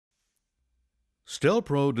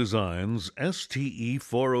Stelpro Design's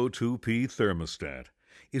STE402P thermostat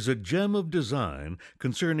is a gem of design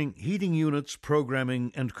concerning heating units,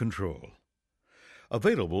 programming, and control.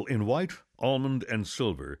 Available in white, almond, and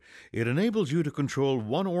silver, it enables you to control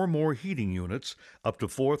one or more heating units up to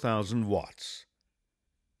 4,000 watts.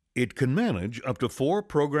 It can manage up to 4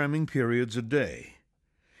 programming periods a day.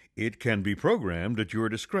 It can be programmed at your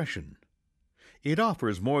discretion. It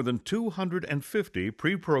offers more than 250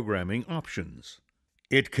 pre-programming options.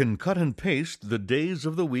 It can cut and paste the days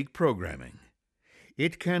of the week programming.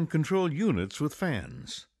 It can control units with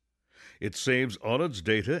fans. It saves all its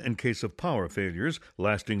data in case of power failures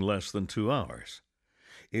lasting less than 2 hours.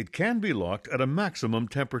 It can be locked at a maximum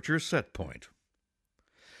temperature set point.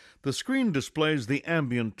 The screen displays the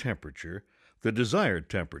ambient temperature, the desired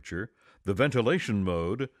temperature, the ventilation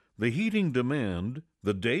mode, the heating demand,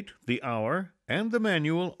 the date, the hour, and the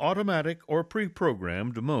manual, automatic, or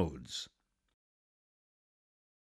pre-programmed modes.